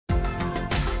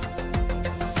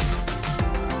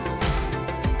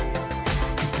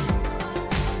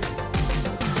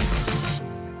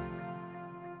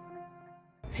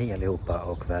Hej allihopa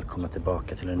och välkomna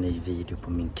tillbaka till en ny video på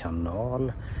min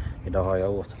kanal. Idag har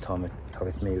jag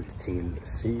tagit mig ut till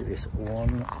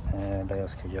Fyrisån där jag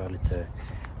ska göra lite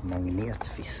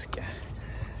magnetfiske.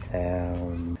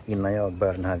 Innan jag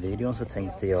började den här videon så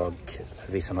tänkte jag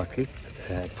visa några klipp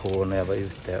på när jag var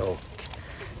ute och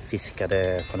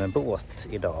fiskade från en båt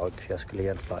idag. Jag skulle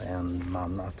hjälpa en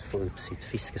man att få upp sitt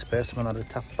fiskespö som han hade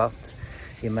tappat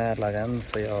i Mälaren,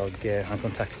 så han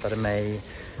kontaktade mig.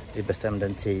 Vi bestämde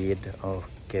en tid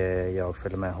och jag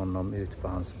följde med honom ut på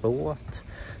hans båt.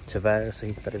 Tyvärr så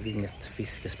hittade vi inget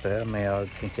fiskespö, men jag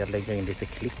tänkte lägga in lite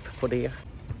klipp på det.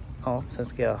 Ja, sen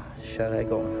ska jag köra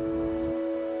igång.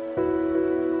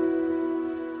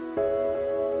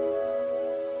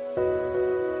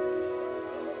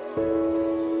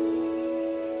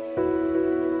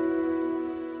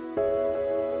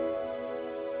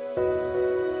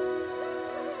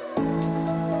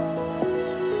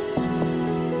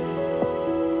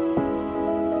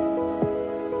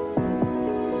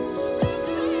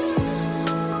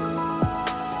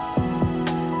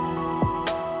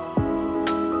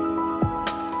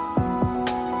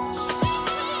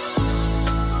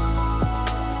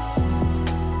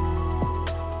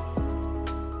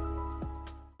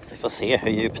 Vi får se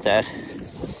hur djupt det är.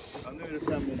 Ja, nu är det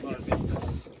 5,5 meter.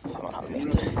 5,5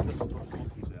 meter.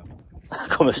 Jag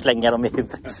kommer slänga dem i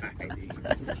huvudet.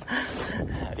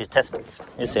 Vi testar.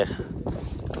 Vi ser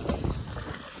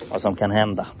vad som kan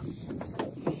hända.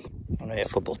 Och nu är jag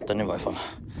på botten i varje fall.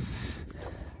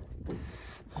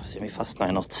 Vi får se om vi fastnar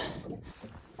i något.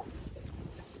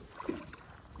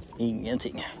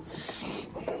 Ingenting.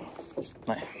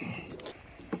 Nej.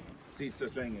 Sista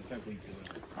slängen, sen skiter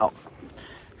det. Ja.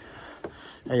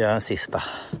 Jag gör en sista.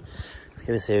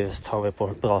 Ska vi se hur tar vi på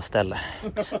ett bra ställe.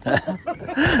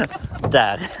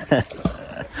 Där.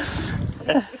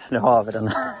 Nu har vi den.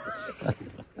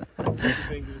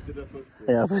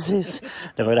 Ja, precis.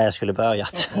 Det var där jag skulle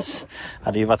börjat.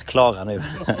 Hade ju varit klara nu.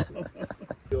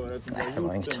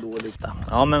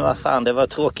 Ja, men vad fan, det var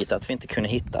tråkigt att vi inte kunde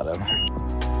hitta den.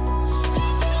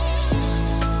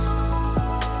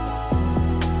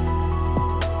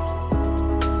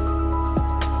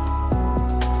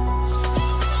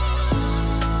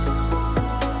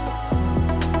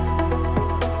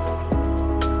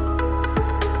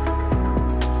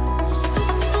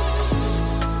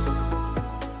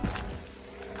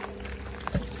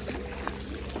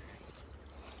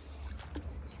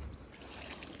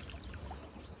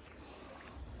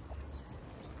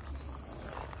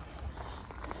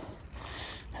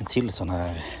 En till sån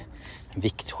här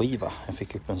viktskiva. Jag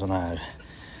fick upp en sån här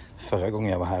förra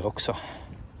gången jag var här också.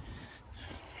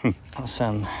 Och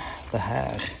sen det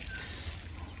här.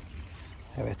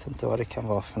 Jag vet inte vad det kan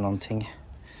vara för någonting.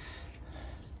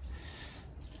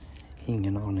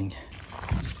 Ingen aning.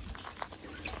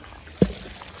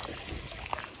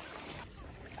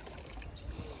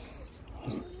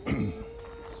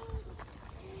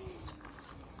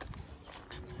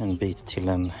 En bit till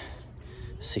en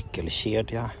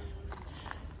cykelkedja.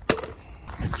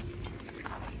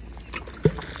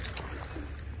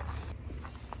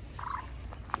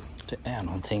 Det är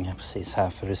någonting här precis här,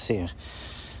 för du ser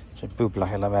det bubblar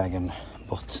hela vägen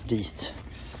bort dit.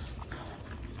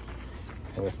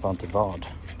 Jag vet bara inte vad.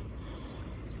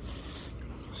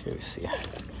 Ska vi se.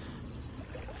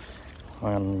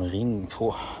 Har en ring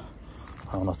på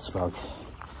av något slag.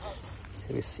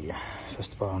 Ska vi se.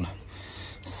 Först bara en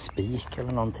spik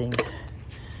eller någonting.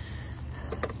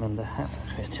 Men det här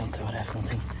vet jag inte vad det är för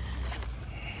någonting.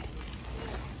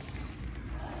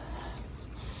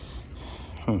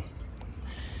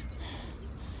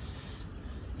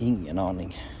 Ingen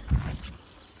aning.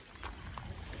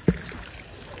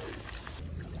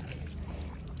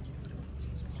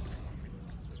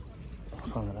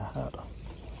 Vad fan är det här då?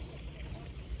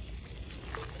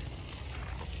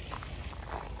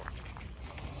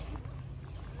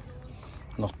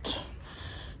 Något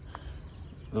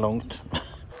långt.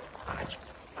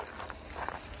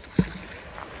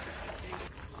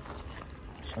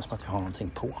 Det känns som att jag har någonting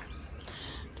på.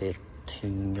 Det är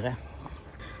tyngre.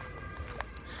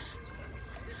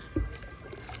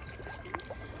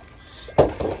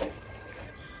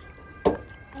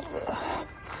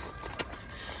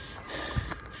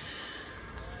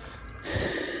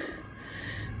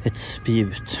 Ett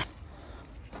spjut.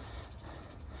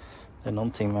 Det är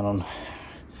någonting med någon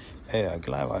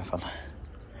ögla i varje fall.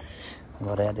 Men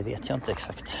vad det är, det vet jag inte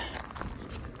exakt.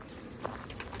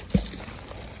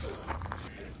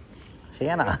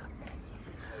 Tjena!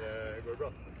 Det går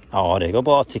bra. Ja, det går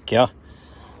bra tycker jag.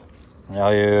 Jag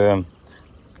har ju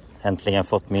äntligen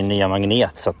fått min nya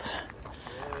magnet så att...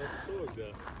 Jag såg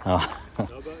det. Ja.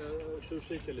 Jag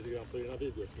nu kika lite grann på dina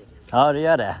videos nu. Ja, det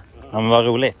gör det. Ja, men vad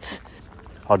roligt.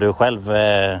 Har du själv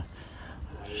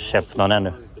köpt någon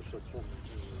ännu?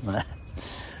 Nej,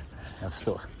 jag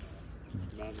förstår.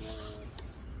 Men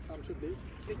kanske blir.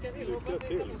 Lycka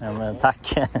till. Ja, men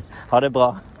tack. Ha det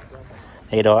bra.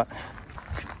 Hej då.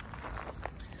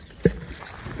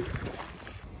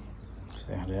 Så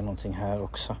det är någonting här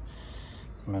också.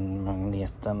 Men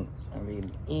magneten vill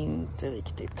inte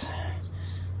riktigt.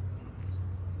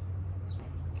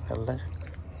 Eller?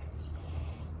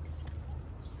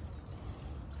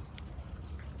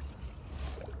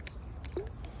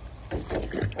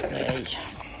 Nej.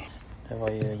 Det var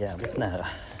ju jävligt nära.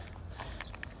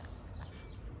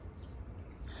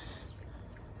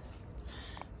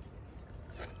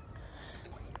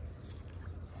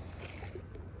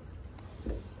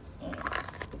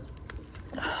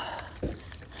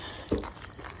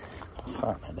 Vad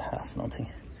fan är det här för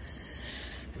någonting?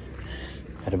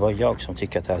 Är det bara jag som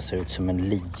tycker att det här ser ut som en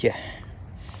lie?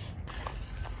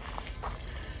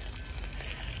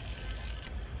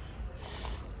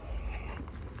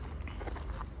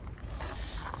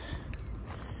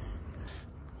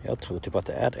 Jag tror typ att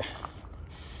det är det.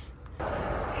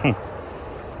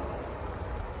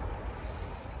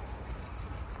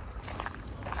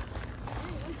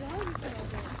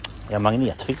 Jag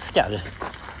magnetfiskar.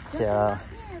 Så jag...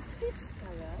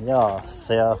 Ja,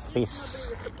 så jag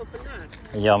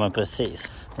Ja, men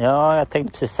precis. Ja, jag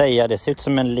tänkte precis säga, det ser ut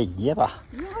som en lie, va?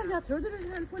 Ja, jag trodde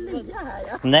du höll på lia här,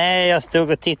 ja. Nej, jag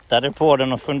stod och tittade på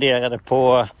den och funderade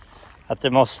på att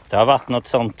det måste ha varit något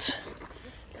sånt.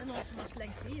 Det är någon som har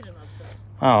slängt i den alltså.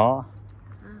 Ja,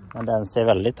 men den ser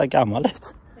väldigt gammal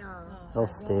ut. Ja.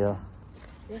 Rostig och...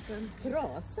 Det är så en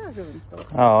trasa runt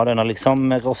också. Ja, den har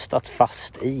liksom rostat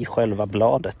fast i själva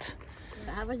bladet.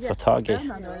 Det här var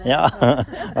jättespännande. Ja,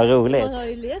 vad roligt. Man har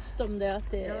ju läst om det,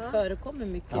 att det förekommer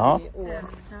mycket Ja. i år.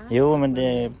 Jo, men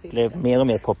det blev mer och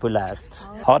mer populärt.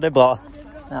 Ha det bra.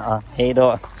 Ja, hej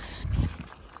då.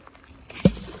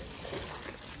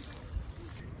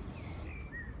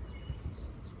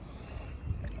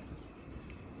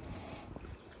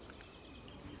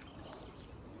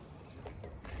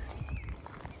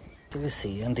 Ska vi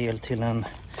se en del till en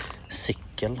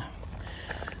cykel.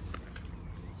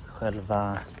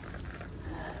 Själva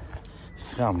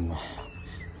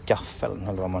framgaffeln,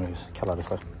 eller vad man nu kallar det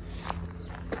för.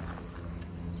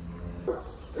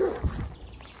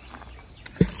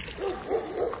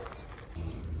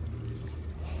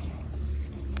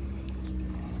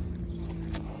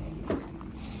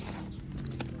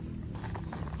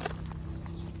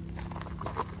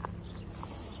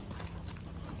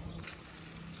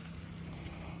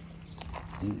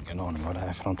 Ingen aning vad det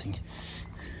är för någonting.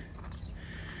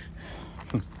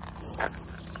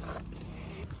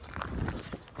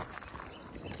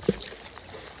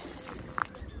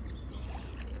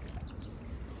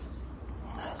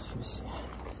 Ska vi se.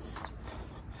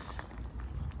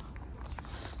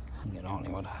 Ingen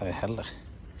aning vad det här är heller.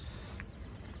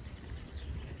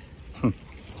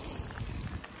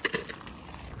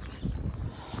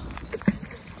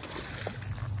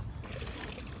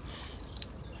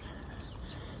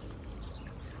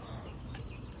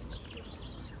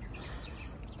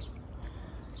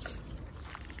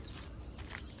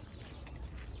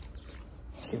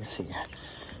 Ska vi se.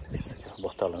 Jag ska ta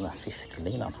bort alla den här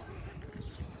fisklinan.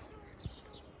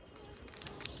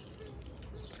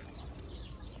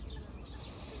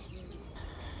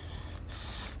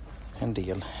 En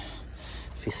del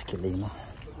fiskelina.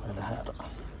 Vad är det här då?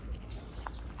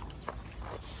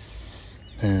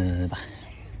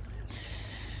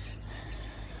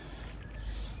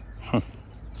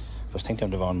 Först tänkte jag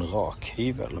om det var en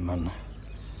rakhyvel, men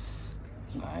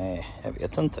nej, jag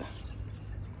vet inte.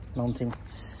 Någonting.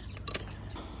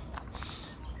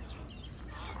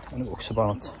 Det är nog också bara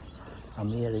något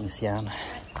armeringsjärn.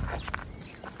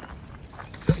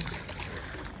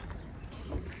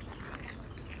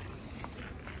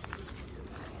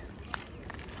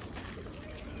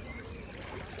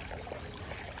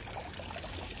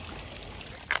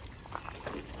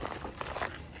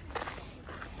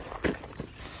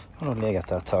 Har nog legat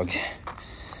där ett tag.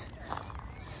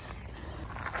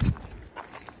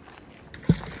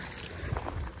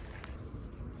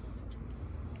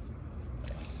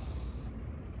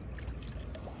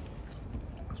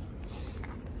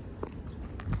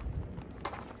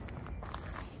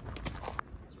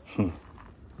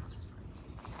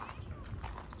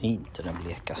 Inte den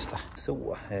blekaste.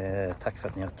 Så, tack för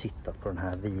att ni har tittat på den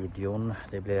här videon.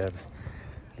 Det blev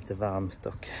lite varmt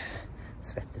och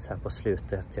svettigt här på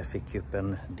slutet. Jag fick upp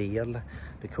en del.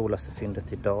 Det coolaste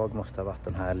fyndet idag måste ha varit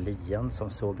den här lien som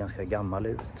såg ganska gammal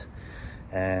ut.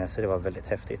 Så det var väldigt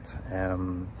häftigt.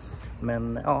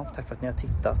 Men ja, tack för att ni har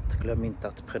tittat. Glöm inte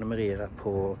att prenumerera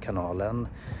på kanalen.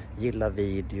 Gilla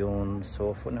videon,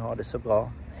 så får ni ha det så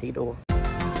bra. Hej då!